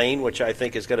lane, which I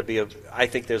think is going to be I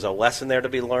think there's a lesson there to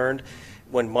be learned.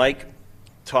 When Mike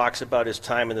talks about his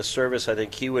time in the service, I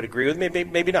think he would agree with me.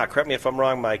 Maybe not. Correct me if I'm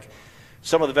wrong, Mike.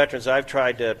 Some of the veterans, I've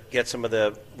tried to get some of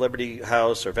the Liberty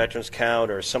House or Veterans Count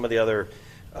or some of the other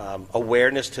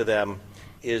awareness to them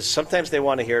is sometimes they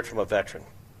want to hear it from a veteran.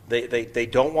 They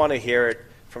don't want to hear it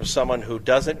from someone who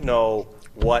doesn't know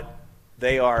what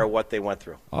they are or what they went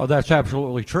through. Oh, that's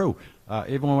absolutely true.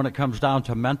 Even when it comes down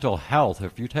to mental health,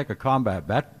 if you take a combat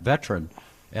veteran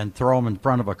and throw them in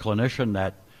front of a clinician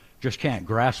that just can't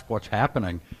grasp what's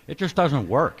happening, it just doesn't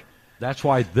work. That's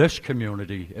why this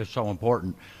community is so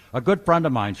important. A good friend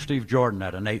of mine, Steve Jordan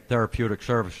at Innate Therapeutic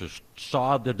Services,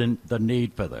 saw the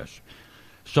need for this.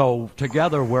 So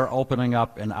together we're opening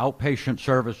up an outpatient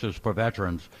services for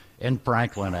veterans in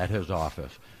Franklin at his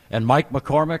office. And Mike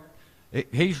McCormick,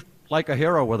 he's like a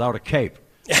hero without a cape.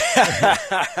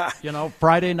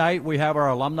 Friday night we have our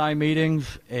alumni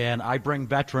meetings, and I bring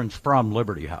veterans from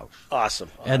Liberty House. Awesome.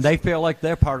 And they feel like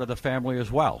they're part of the family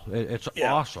as well. It's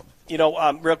awesome.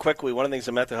 Real quickly, one of the things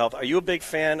in mental health, are you a big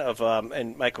fan of,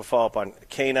 and Mike will follow up on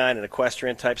canine and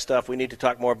equestrian type stuff? We need to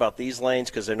talk more about these lanes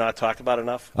because they're not talked about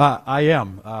enough. I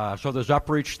am. So there's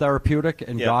Upreach Therapeutic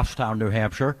in Goffstown, New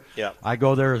Hampshire. Yeah. I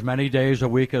go there as many days a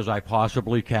week as I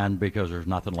possibly can because there's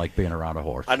nothing like being around a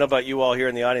horse. I don't know about you all here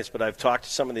in the audience, but I've talked to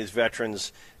some of these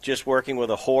veterans just working with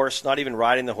a horse, not even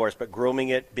riding the horse, but grooming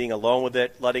it, being alone with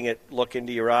it, letting it look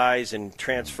into your eyes and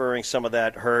transferring some of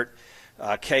that hurt.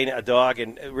 A dog,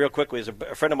 and real quickly, there's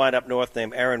a friend of mine up north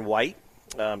named Aaron White.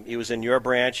 He was in your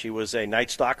branch. He was a Night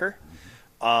Stalker.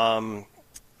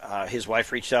 His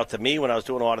wife reached out to me when I was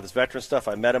doing a lot of this veteran stuff.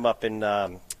 I met him up in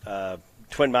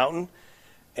Twin Mountain,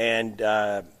 and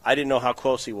I didn't know how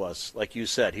close he was. Like you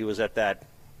said, he was at that.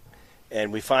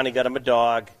 And we finally got him a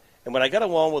dog. And when I got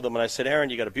along with him, and I said, Aaron,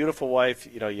 you got a beautiful wife.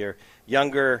 You're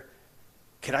younger.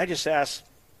 Can I just ask,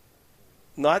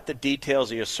 not the details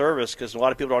of your service, because a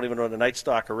lot of people don't even know what a Night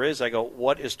Stalker is. I go,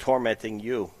 what is tormenting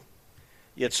you?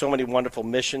 You had so many wonderful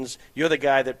missions. You're the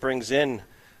guy that brings in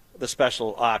the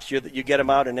special ops. You get them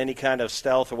out in any kind of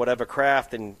stealth or whatever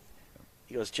craft. And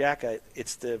he goes, Jack,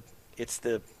 it's the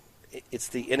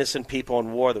innocent people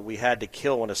in war that we had to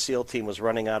kill when a SEAL team was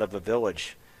running out of a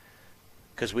village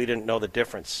because we didn't know the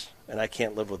difference, and I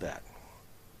can't live with that.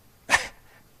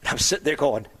 I'm sitting there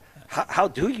going, how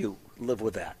do you live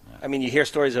with that? I mean, you hear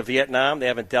stories of Vietnam. They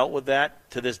haven't dealt with that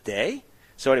to this day.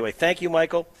 So anyway, thank you,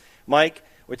 Michael. Mike,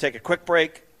 we'll take a quick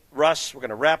break. Russ, we're going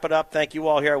to wrap it up. Thank you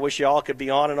all here. I wish you all could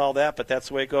be on and all that, but that's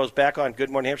the way it goes. Back on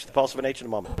Good Morning Hampshire, the Pulse of NH in a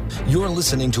moment. You're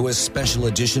listening to a special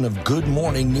edition of Good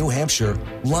Morning New Hampshire,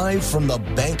 live from the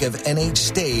Bank of NH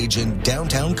stage in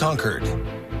downtown Concord.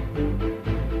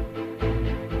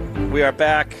 We are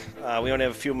back. We only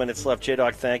have a few minutes left.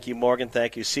 J-Dog, thank you. Morgan,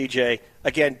 thank you. CJ,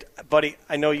 again, buddy,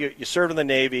 I know you served in the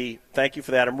Navy. Thank you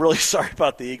for that. I'm really sorry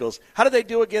about the Eagles. How did they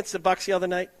do against the Bucs the other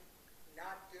night?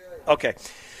 Not good. Okay.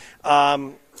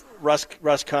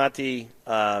 Russ Conti,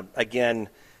 again,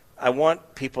 I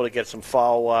want people to get some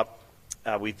follow-up.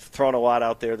 We've thrown a lot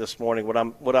out there this morning.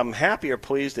 What I'm happy or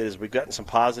pleased is we've gotten some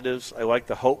positives. I like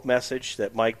the hope message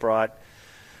that Mike brought.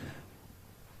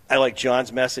 I like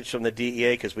John's message from the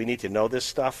DEA because we need to know this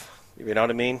stuff. You know what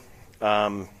I mean?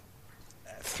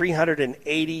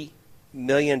 380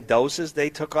 million doses they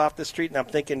took off the street, and I'm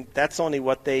thinking that's only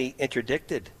what they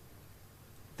interdicted.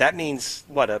 That means,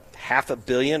 what, 500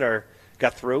 million or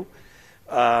got through?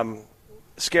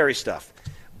 Scary stuff.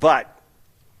 But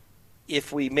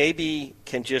if we maybe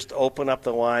can just open up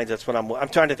the lines, that's what I'm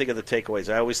trying to think of the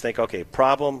takeaways. I always think, okay,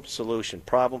 problem, solution,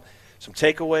 problem. Some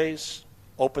takeaways,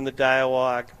 open the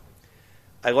dialogue.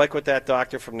 I like what that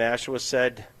doctor from Nashua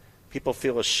said. People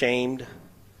feel ashamed.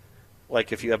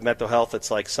 Like if you have mental health,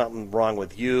 it's like something wrong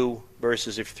with you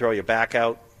versus if you throw your back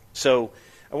out. So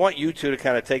I want you two to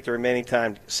kind of take the remaining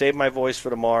time, save my voice for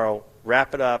tomorrow,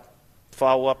 wrap it up,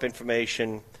 follow up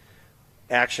information,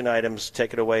 action items.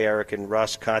 Take it away, Eric and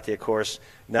Russ. Conti, of course,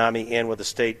 NAMI, and with the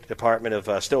State Department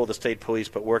of, still with the State Police,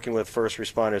 but working with first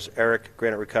responders. Eric,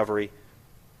 Granite Recovery,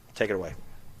 take it away.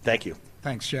 Thank you.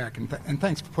 Thanks, Jack, and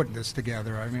thanks for putting this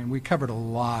together. I mean, we covered a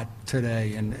lot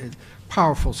today, and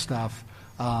powerful stuff.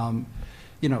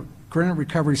 Granite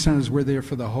Recovery Centers, we're there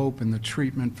for the hope and the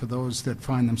treatment for those that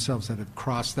find themselves that have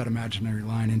crossed that imaginary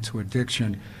line into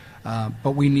addiction.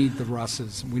 But we need the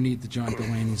Russes, we need the John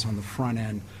Delaney's on the front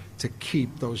end to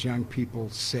keep those young people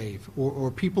safe,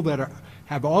 or people that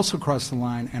have also crossed the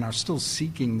line and are still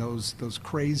seeking those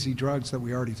crazy drugs that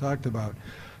we already talked about.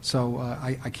 So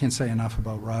I can't say enough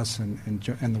about Russ and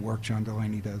the work John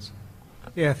Delaney does.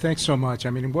 Yeah, thanks so much. I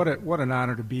mean, what an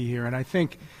honor to be here. And I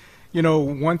think,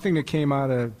 one thing that came out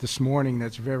of this morning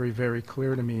that's very, very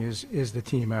clear to me is the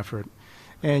team effort.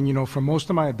 And, for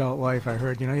most of my adult life, I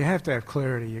heard, you have to have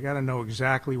clarity. You got to know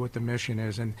exactly what the mission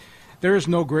is. And there is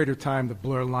no greater time to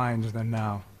blur lines than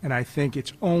now. And I think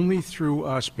it's only through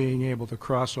us being able to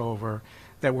cross over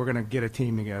that we're going to get a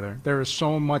team together. There is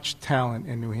so much talent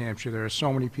in New Hampshire. There are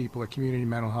so many people at community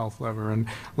mental health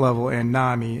level and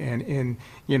NAMI and in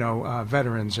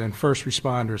veterans and first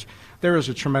responders. There is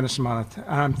a tremendous amount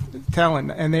of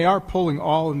talent, and they are pulling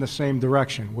all in the same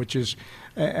direction, which is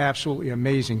absolutely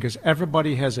amazing because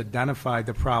everybody has identified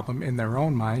the problem in their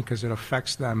own mind because it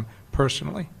affects them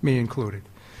personally, me included.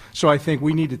 So I think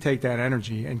we need to take that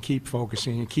energy and keep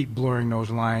focusing and keep blurring those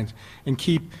lines and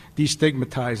keep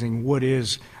destigmatizing what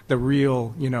is the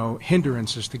real,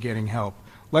 hindrances to getting help.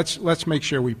 Let's make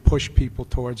sure we push people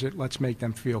towards it. Let's make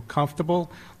them feel comfortable.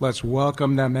 Let's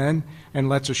welcome them in, and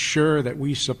let's assure that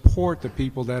we support the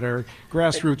people that are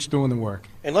grassroots doing the work.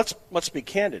 And let's be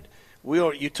candid.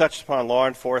 You touched upon law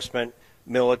enforcement,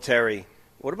 military.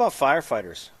 What about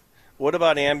firefighters? What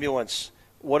about ambulance?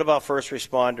 What about first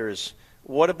responders?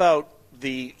 What about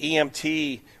the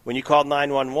EMT? When you call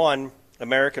 911,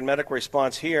 American Medical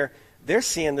Response here, they're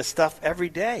seeing this stuff every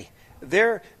day.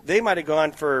 They might have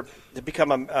gone to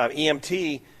become an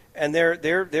EMT, and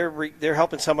they're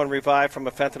helping someone revive from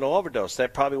a fentanyl overdose.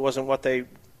 That probably wasn't what they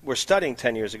were studying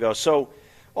 10 years ago. So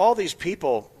all these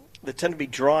people that tend to be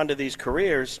drawn to these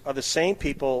careers are the same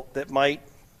people that might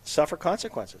suffer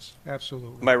consequences.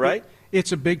 Absolutely. Am I right?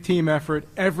 It's a big team effort.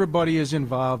 Everybody is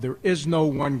involved. There is no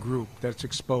one group that's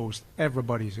exposed.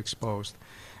 Everybody's exposed.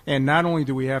 And not only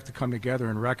do we have to come together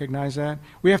and recognize that,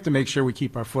 we have to make sure we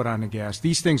keep our foot on the gas.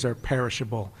 These things are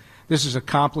perishable. This is a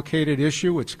complicated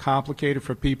issue. It's complicated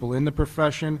for people in the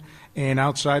profession and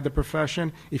outside the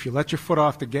profession. If you let your foot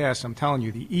off the gas, I'm telling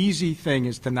you, the easy thing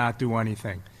is to not do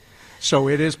anything. So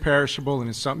it is perishable, and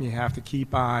it's something you have to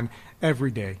keep on every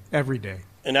day, every day.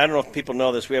 And I don't know if people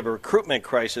know this, we have a recruitment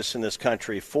crisis in this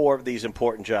country for these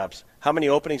important jobs. How many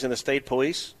openings in the state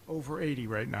police? Over 80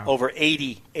 right now. Over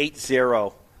 80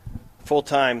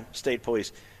 full-time state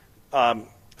police.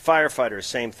 Firefighters,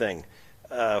 same thing.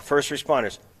 First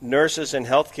responders, nurses and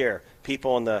healthcare,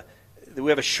 people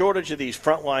we have a shortage of these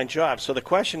frontline jobs. So the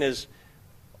question is,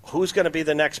 who's going to be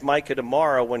the next Micah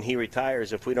tomorrow when he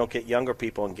retires if we don't get younger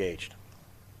people engaged?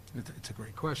 It's a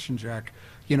great question, Jack.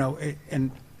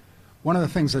 And one of the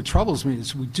things that troubles me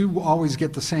is we do always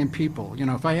get the same people.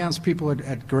 If I ask people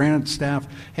at Granite staff,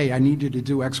 hey, I need you to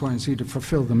do X, Y, and Z to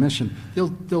fulfill the mission,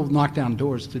 they'll knock down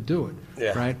doors to do it.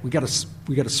 Yeah. Right? We got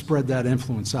to spread that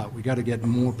influence out. We got to get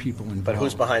more people involved. But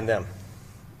who's behind them?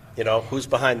 Who's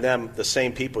behind them? The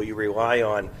same people you rely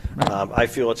on. Right. I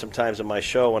feel it sometimes in my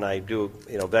show when I do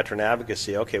veteran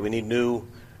advocacy. Okay, we need new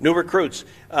recruits.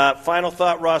 Final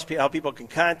thought, Ross, how people can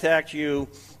contact you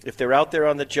if they're out there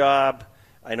on the job.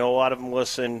 I know a lot of them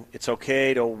listen. It's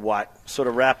okay to what? Sort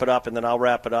of wrap it up, and then I'll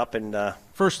wrap it up. And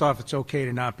first off, it's okay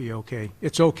to not be okay.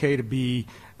 It's okay to be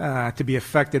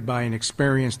affected by an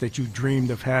experience that you dreamed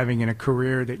of having in a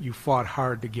career that you fought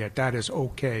hard to get. That is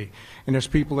okay. And there's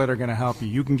people that are going to help you.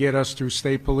 You can get us through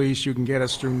state police. You can get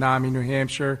us through NAMI, New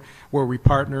Hampshire, where we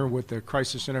partner with the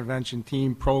Crisis Intervention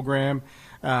Team program.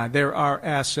 There are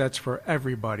assets for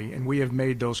everybody, and we have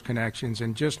made those connections.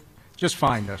 And just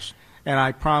find us. And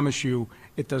I promise you,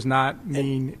 it does not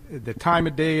mean the time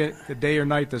of day, the day or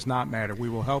night does not matter. We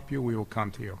will help you. We will come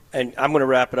to you. And I'm going to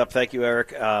wrap it up. Thank you,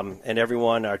 Eric, and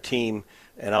everyone, our team.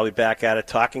 And I'll be back at it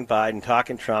talking Biden,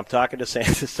 talking Trump, talking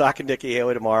DeSantis, talking Nikki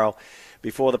Haley tomorrow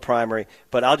before the primary.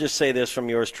 But I'll just say this from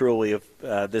yours truly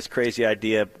of this crazy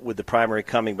idea with the primary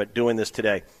coming, but doing this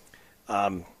today.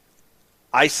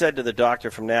 I said to the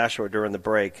doctor from Nashua during the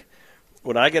break,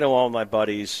 when I get along with my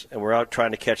buddies and we're out trying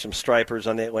to catch some stripers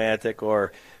on the Atlantic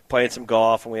or playing some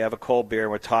golf and we have a cold beer and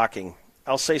we're talking,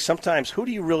 I'll say sometimes, who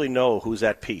do you really know who's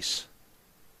at peace?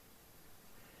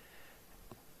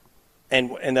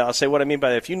 And I'll say what I mean by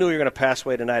that. If you knew you were going to pass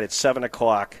away tonight at 7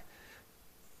 o'clock,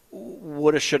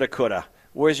 woulda, shoulda, coulda.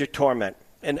 Where's your torment?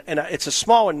 And it's a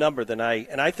smaller number than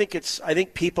I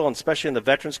think people, and especially in the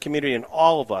veterans community and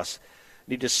all of us,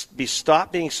 need to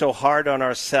stop being so hard on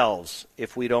ourselves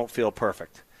if we don't feel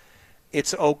perfect.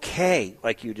 It's okay,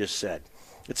 like you just said.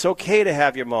 It's okay to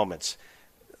have your moments.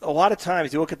 A lot of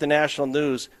times you look at the national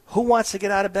news, who wants to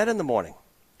get out of bed in the morning?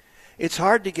 It's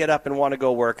hard to get up and want to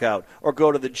go work out or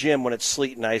go to the gym when it's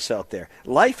sleet and ice out there.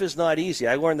 Life is not easy.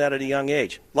 I learned that at a young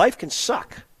age. Life can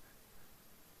suck,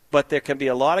 but there can be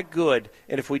a lot of good.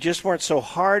 And if we just weren't so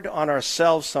hard on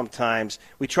ourselves sometimes,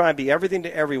 we try and be everything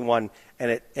to everyone,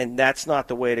 and that's not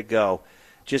the way to go.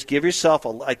 Just give yourself,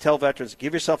 I tell veterans,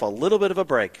 give yourself a little bit of a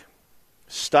break.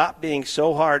 Stop being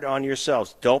so hard on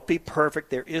yourselves. Don't be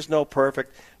perfect. There is no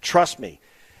perfect. Trust me.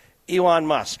 Elon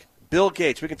Musk, Bill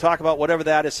Gates, we can talk about whatever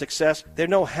that is success. They're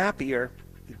no happier,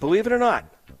 believe it or not,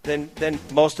 than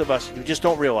most of us. You just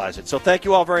don't realize it. So thank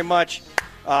you all very much.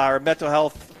 Our mental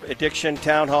health addiction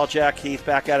town hall, Jack Heath,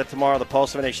 back at it tomorrow. The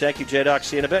Pulse of NH. Thank you, J-Doc.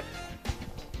 See you in a bit.